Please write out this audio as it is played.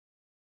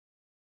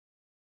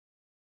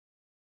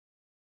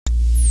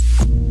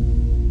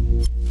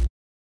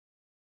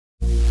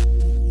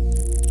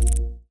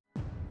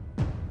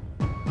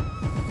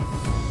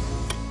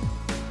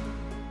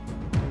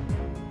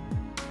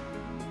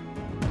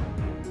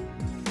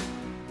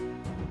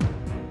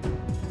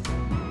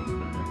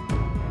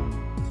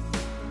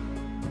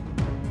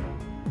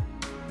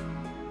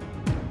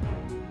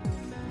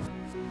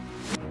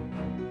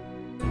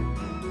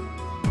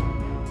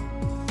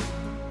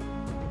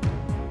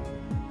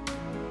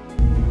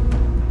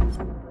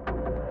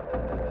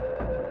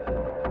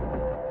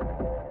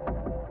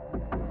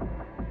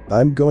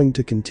I'm going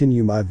to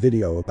continue my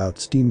video about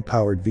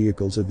steam-powered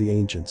vehicles of the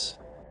ancients.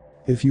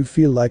 If you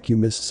feel like you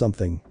missed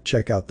something,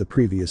 check out the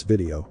previous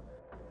video.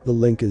 The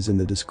link is in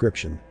the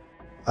description.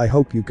 I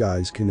hope you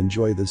guys can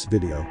enjoy this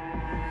video.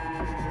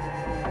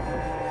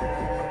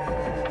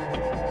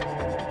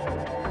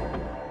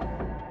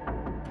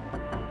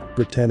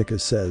 Britannica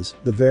says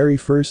the very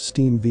first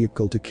steam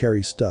vehicle to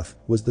carry stuff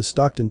was the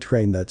Stockton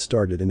train that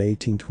started in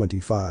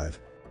 1825.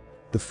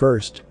 The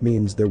first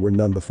means there were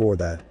none before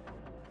that.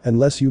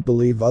 Unless you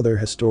believe other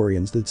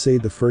historians that say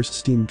the first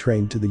steam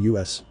train to the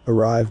US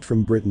arrived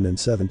from Britain in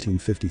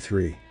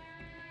 1753.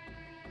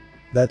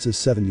 That's a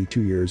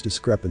 72 years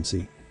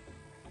discrepancy.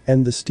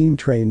 And the steam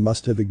train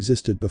must have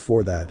existed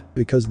before that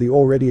because the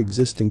already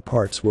existing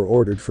parts were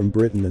ordered from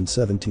Britain in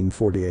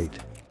 1748.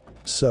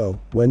 So,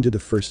 when did the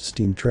first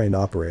steam train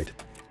operate?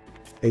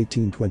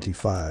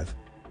 1825.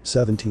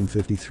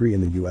 1753 in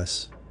the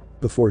US.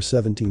 Before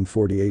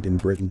 1748 in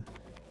Britain.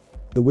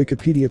 The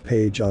Wikipedia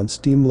page on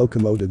steam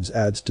locomotives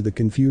adds to the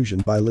confusion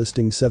by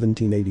listing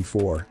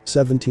 1784,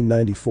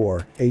 1794,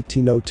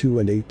 1802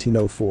 and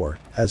 1804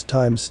 as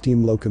times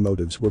steam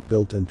locomotives were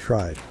built and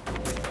tried.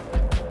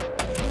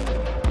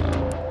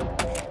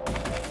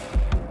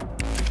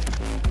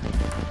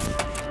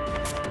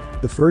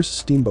 The first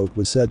steamboat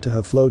was said to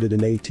have floated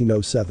in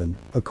 1807,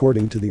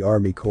 according to the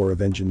Army Corps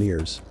of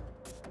Engineers.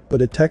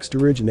 But a text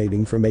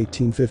originating from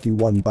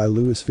 1851 by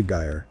Louis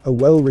Figuier, a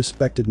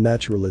well-respected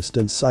naturalist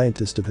and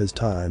scientist of his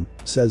time,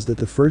 says that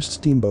the first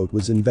steamboat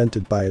was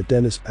invented by a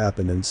Denis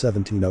Papin in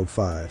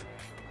 1705.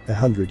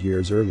 100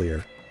 years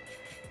earlier.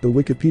 The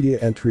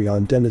Wikipedia entry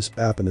on Denis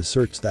Papin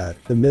asserts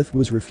that the myth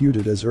was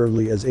refuted as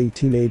early as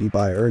 1880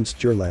 by Ernst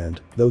Jurland,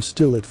 though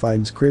still it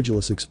finds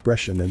credulous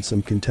expression in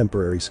some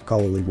contemporary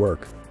scholarly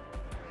work.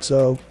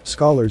 So,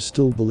 scholars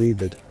still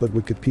believe it, but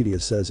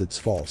Wikipedia says it's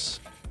false.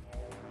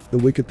 The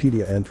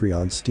Wikipedia entry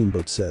on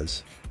steamboat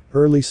says,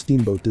 early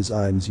steamboat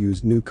designs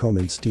used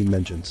Newcomen steam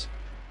engines.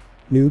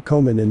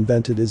 Newcomen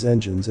invented his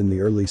engines in the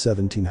early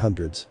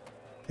 1700s.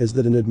 Is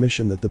that an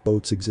admission that the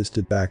boats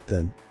existed back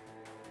then?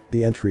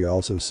 The entry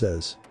also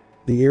says,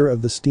 the era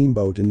of the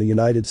steamboat in the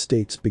United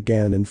States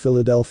began in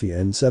Philadelphia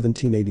in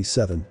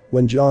 1787,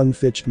 when John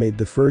Fitch made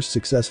the first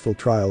successful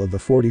trial of a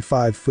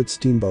 45-foot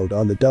steamboat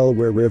on the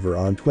Delaware River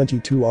on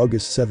 22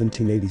 August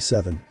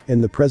 1787, in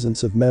the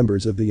presence of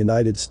members of the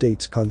United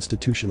States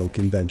Constitutional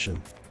Convention.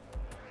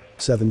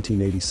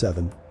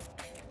 1787.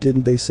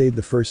 Didn't they say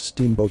the first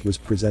steamboat was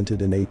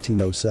presented in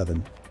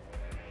 1807?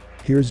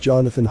 Here's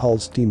Jonathan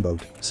Hull's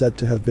steamboat, said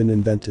to have been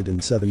invented in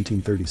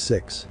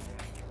 1736.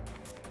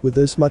 With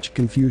this much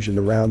confusion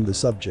around the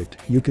subject,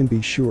 you can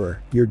be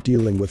sure you're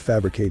dealing with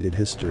fabricated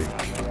history.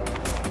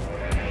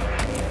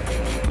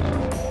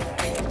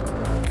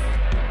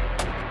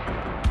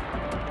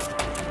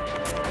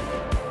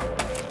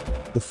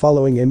 The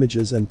following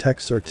images and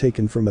texts are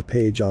taken from a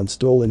page on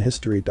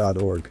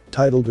stolenhistory.org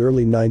titled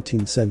Early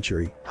 19th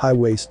Century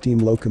Highway Steam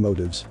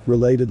Locomotives,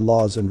 Related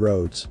Laws and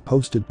Roads,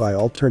 posted by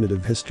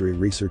alternative history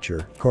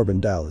researcher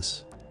Corbin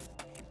Dallas.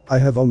 I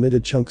have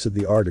omitted chunks of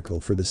the article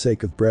for the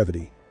sake of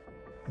brevity.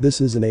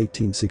 This is an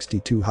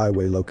 1862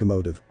 highway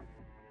locomotive.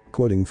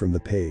 Quoting from the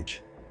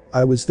page.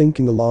 I was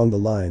thinking along the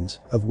lines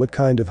of what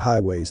kind of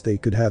highways they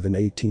could have in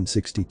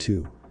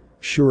 1862.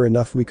 Sure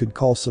enough, we could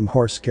call some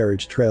horse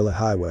carriage trail a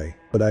highway,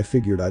 but I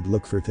figured I'd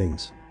look for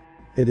things.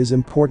 It is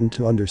important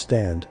to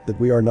understand that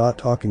we are not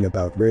talking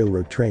about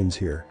railroad trains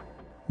here.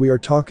 We are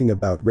talking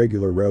about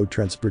regular road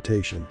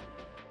transportation.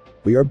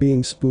 We are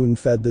being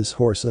spoon-fed this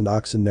horse and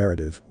oxen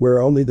narrative,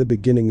 where only the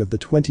beginning of the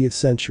 20th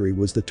century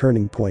was the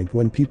turning point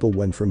when people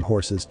went from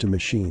horses to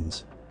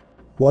machines.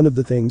 One of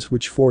the things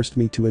which forced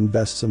me to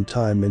invest some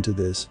time into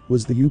this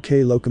was the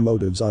UK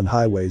Locomotives on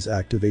Highways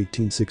Act of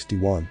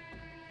 1861.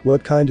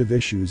 What kind of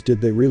issues did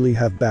they really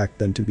have back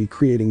then to be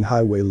creating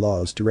highway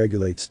laws to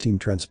regulate steam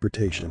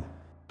transportation?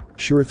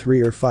 Sure, 3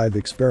 or 5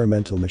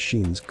 experimental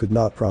machines could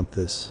not prompt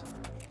this.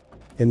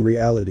 In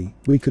reality,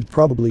 we could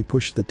probably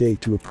push the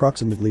date to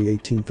approximately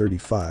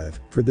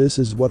 1835, for this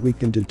is what we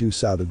can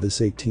deduce out of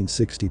this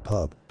 1860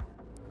 pub.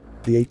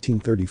 The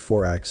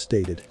 1834 Act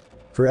stated,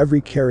 for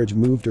every carriage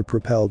moved or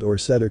propelled or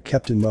set or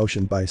kept in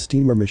motion by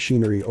steam or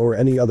machinery or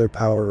any other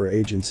power or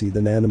agency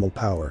than animal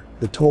power,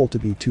 the toll to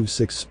be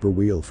 2/6 per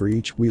wheel for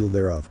each wheel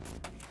thereof.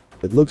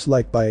 It looks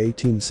like by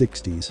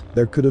 1860s,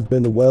 there could have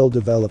been a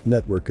well-developed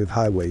network of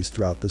highways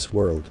throughout this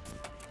world.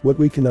 What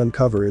we can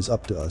uncover is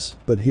up to us,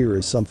 but here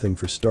is something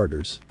for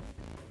starters.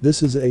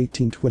 This is a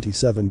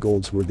 1827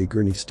 Goldsworthy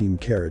Gurney steam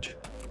carriage.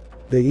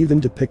 They even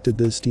depicted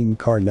this steam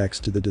car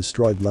next to the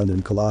destroyed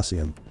London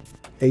Colosseum.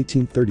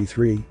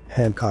 1833,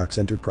 Hancock's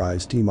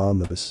Enterprise Steam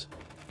Omnibus.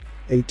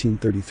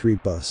 1833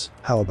 bus,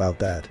 how about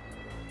that?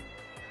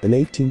 In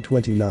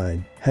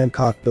 1829,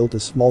 Hancock built a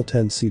small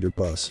 10-seater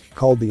bus,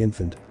 called the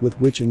Infant, with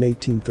which in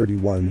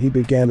 1831 he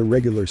began a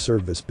regular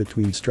service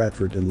between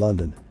Stratford and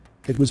London.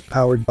 It was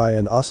powered by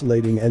an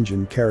oscillating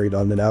engine carried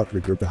on an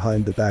outrigger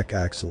behind the back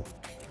axle.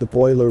 The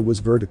boiler was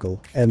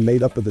vertical and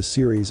made up of a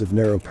series of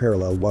narrow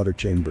parallel water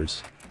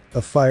chambers.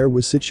 A fire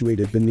was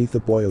situated beneath the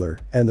boiler,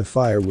 and the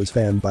fire was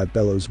fanned by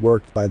bellows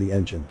worked by the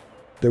engine.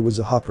 There was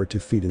a hopper to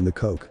feed in the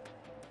coke.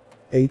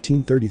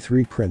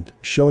 1833 print,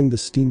 showing the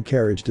steam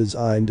carriage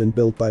designed and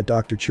built by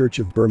Dr. Church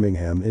of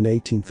Birmingham in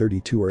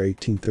 1832 or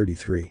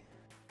 1833.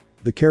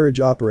 The carriage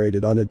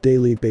operated on a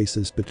daily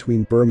basis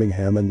between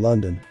Birmingham and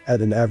London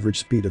at an average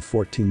speed of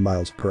 14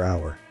 miles per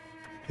hour.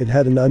 It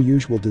had an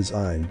unusual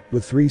design,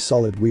 with 3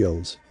 solid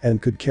wheels,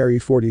 and could carry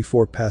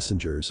 44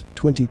 passengers,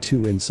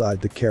 22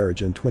 inside the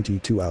carriage and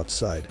 22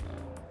 outside.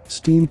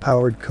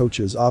 Steam-powered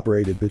coaches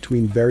operated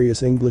between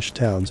various English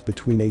towns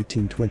between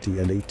 1820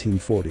 and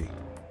 1840.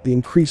 The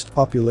increased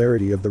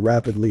popularity of the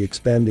rapidly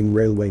expanding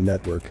railway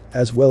network,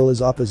 as well as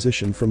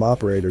opposition from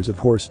operators of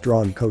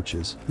horse-drawn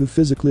coaches, who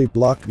physically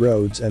blocked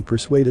roads and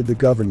persuaded the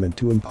government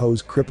to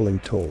impose crippling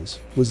tolls,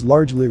 was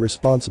largely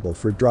responsible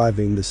for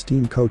driving the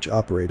steam coach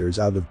operators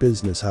out of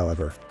business,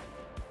 however.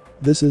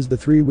 This is the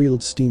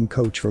 3-wheeled steam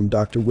coach from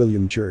Dr.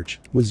 William Church,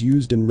 was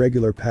used in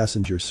regular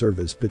passenger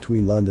service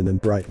between London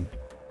and Brighton.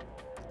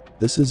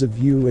 This is a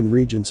view in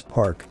Regent's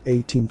Park,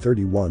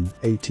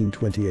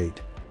 1831-1828.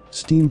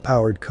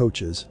 Steam-powered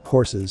coaches,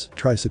 horses,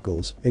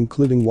 tricycles,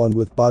 including one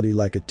with body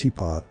like a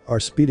teapot,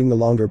 are speeding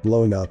along or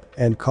blowing up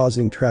and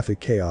causing traffic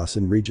chaos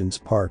in Regent's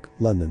Park,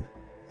 London.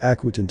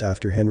 Aquatant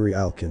after Henry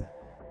Alkin.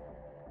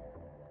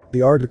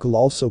 The article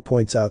also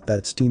points out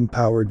that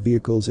steam-powered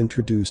vehicles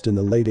introduced in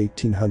the late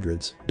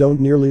 1800s don't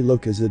nearly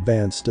look as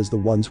advanced as the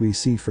ones we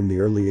see from the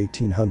early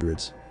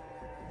 1800s.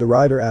 The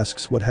writer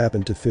asks what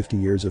happened to 50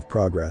 years of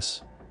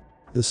progress.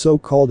 The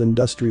so-called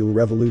Industrial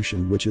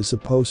Revolution, which is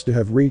supposed to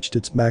have reached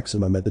its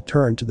maximum at the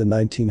turn to the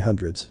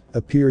 1900s,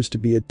 appears to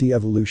be a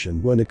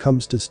de-evolution when it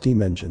comes to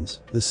steam engines,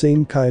 the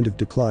same kind of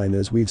decline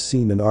as we've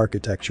seen in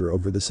architecture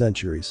over the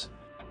centuries.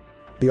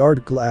 The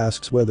article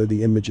asks whether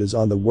the images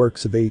on the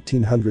works of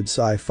 1800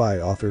 sci-fi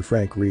author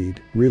Frank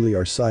Reed really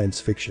are science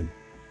fiction.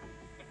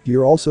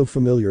 You're also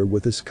familiar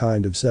with this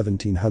kind of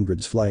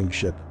 1700s flying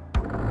ship.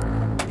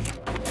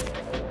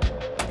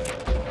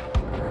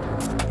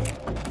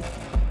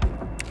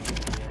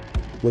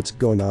 What's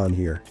going on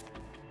here?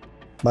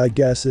 My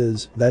guess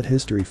is that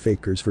history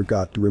fakers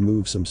forgot to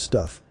remove some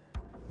stuff.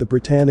 The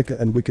Britannica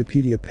and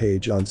Wikipedia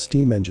page on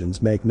steam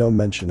engines make no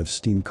mention of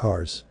steam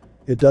cars.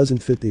 It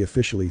doesn't fit the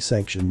officially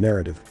sanctioned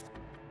narrative.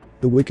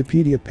 The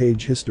Wikipedia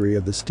page history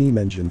of the steam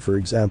engine, for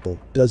example,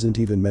 doesn't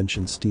even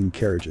mention steam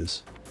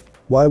carriages.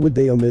 Why would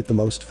they omit the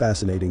most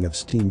fascinating of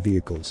steam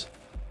vehicles?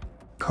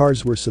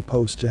 Cars were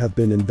supposed to have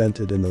been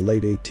invented in the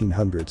late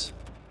 1800s.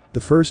 The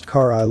first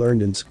car I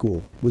learned in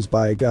school was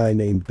by a guy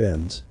named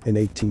Benz in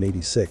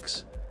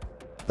 1886.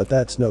 But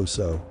that's no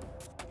so.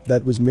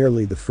 That was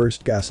merely the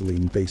first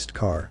gasoline-based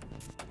car.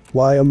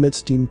 Why omit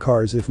steam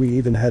cars if we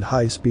even had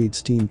high-speed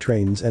steam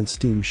trains and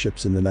steam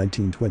ships in the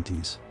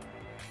 1920s?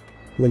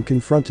 When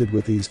confronted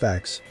with these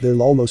facts,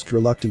 they'll almost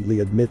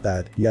reluctantly admit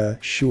that, yeah,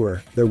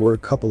 sure, there were a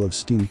couple of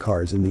steam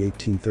cars in the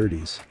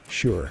 1830s,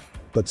 sure,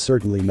 but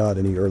certainly not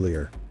any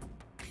earlier.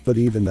 But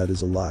even that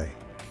is a lie.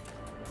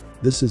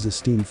 This is a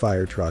steam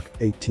fire truck,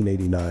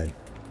 1889.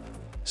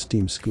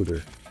 Steam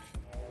scooter.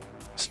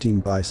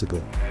 Steam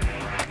bicycle.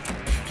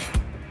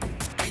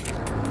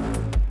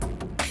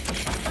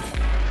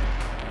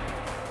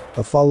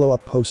 A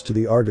follow-up post to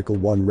the article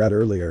one read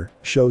earlier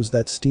shows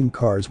that steam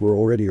cars were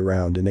already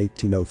around in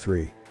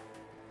 1803.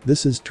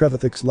 This is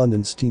Trevithick's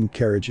London Steam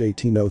Carriage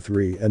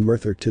 1803 and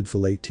Merthyr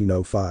Tydfil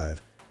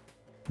 1805.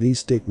 These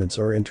statements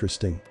are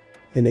interesting.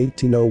 In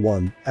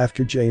 1801,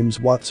 after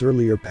James Watt's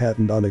earlier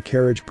patent on a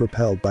carriage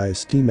propelled by a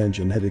steam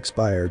engine had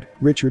expired,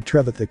 Richard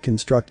Trevithick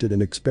constructed an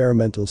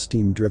experimental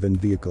steam-driven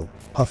vehicle,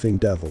 Puffing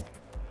Devil.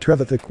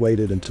 Trevithick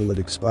waited until it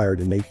expired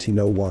in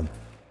 1801.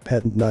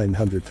 Patent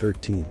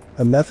 913.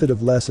 A method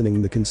of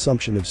lessening the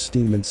consumption of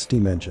steam in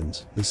steam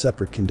engines, the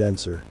separate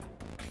condenser.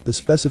 The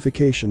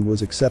specification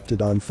was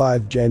accepted on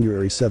 5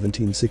 January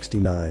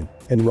 1769,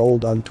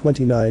 enrolled on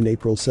 29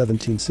 April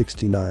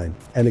 1769,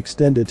 and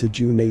extended to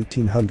June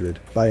 1800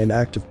 by an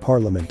Act of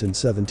Parliament in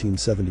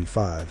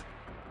 1775.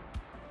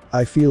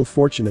 I feel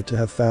fortunate to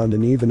have found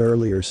an even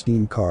earlier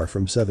steam car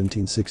from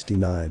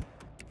 1769.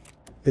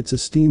 It's a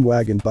steam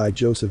wagon by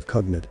Joseph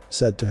Cugnot,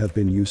 said to have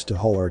been used to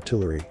haul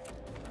artillery.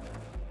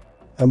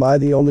 Am I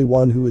the only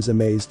one who is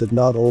amazed that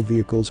not all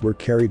vehicles were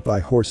carried by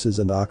horses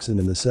and oxen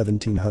in the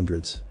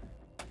 1700s?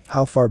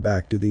 How far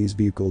back do these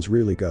vehicles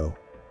really go?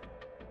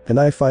 Can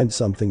I find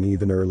something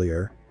even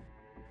earlier?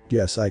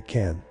 Yes, I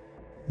can.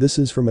 This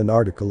is from an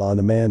article on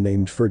a man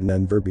named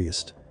Ferdinand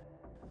Verbiest.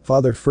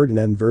 Father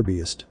Ferdinand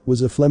Verbiest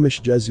was a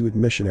Flemish Jesuit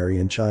missionary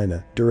in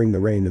China during the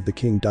reign of the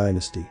Qing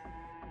dynasty.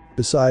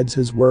 Besides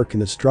his work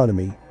in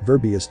astronomy,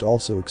 Verbiest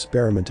also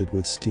experimented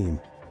with steam.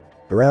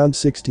 Around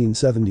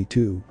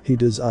 1672, he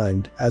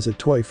designed, as a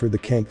toy for the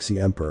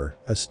Kangxi Emperor,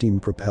 a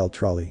steam-propelled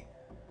trolley.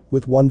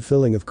 With one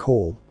filling of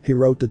coal, he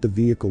wrote that the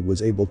vehicle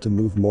was able to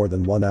move more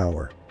than 1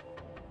 hour.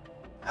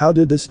 How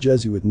did this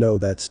Jesuit know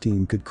that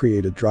steam could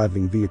create a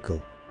driving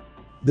vehicle?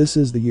 This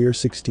is the year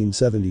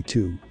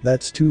 1672,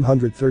 that's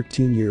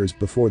 213 years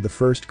before the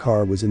first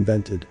car was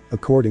invented,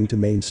 according to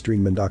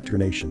mainstream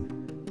indoctrination.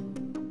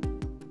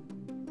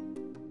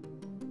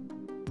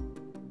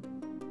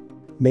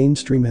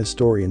 Mainstream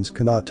historians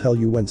cannot tell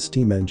you when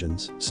steam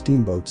engines,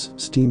 steamboats,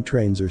 steam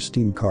trains or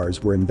steam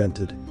cars were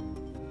invented.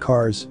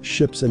 Cars,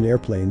 ships and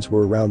airplanes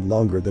were around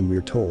longer than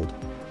we're told.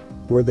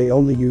 Were they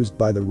only used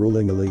by the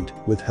ruling elite,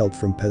 with help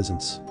from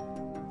peasants?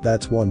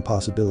 That's one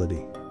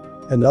possibility.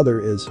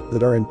 Another is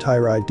that our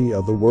entire idea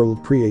of the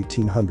world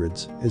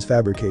pre-1800s is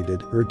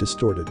fabricated or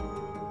distorted.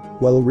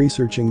 While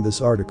researching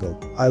this article,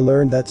 I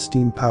learned that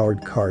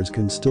steam-powered cars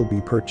can still be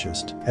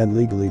purchased and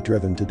legally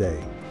driven today.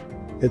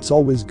 It's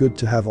always good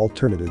to have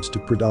alternatives to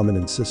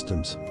predominant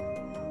systems.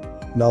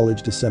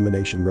 Knowledge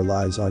dissemination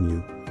relies on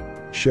you.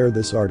 Share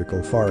this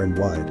article far and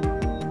wide.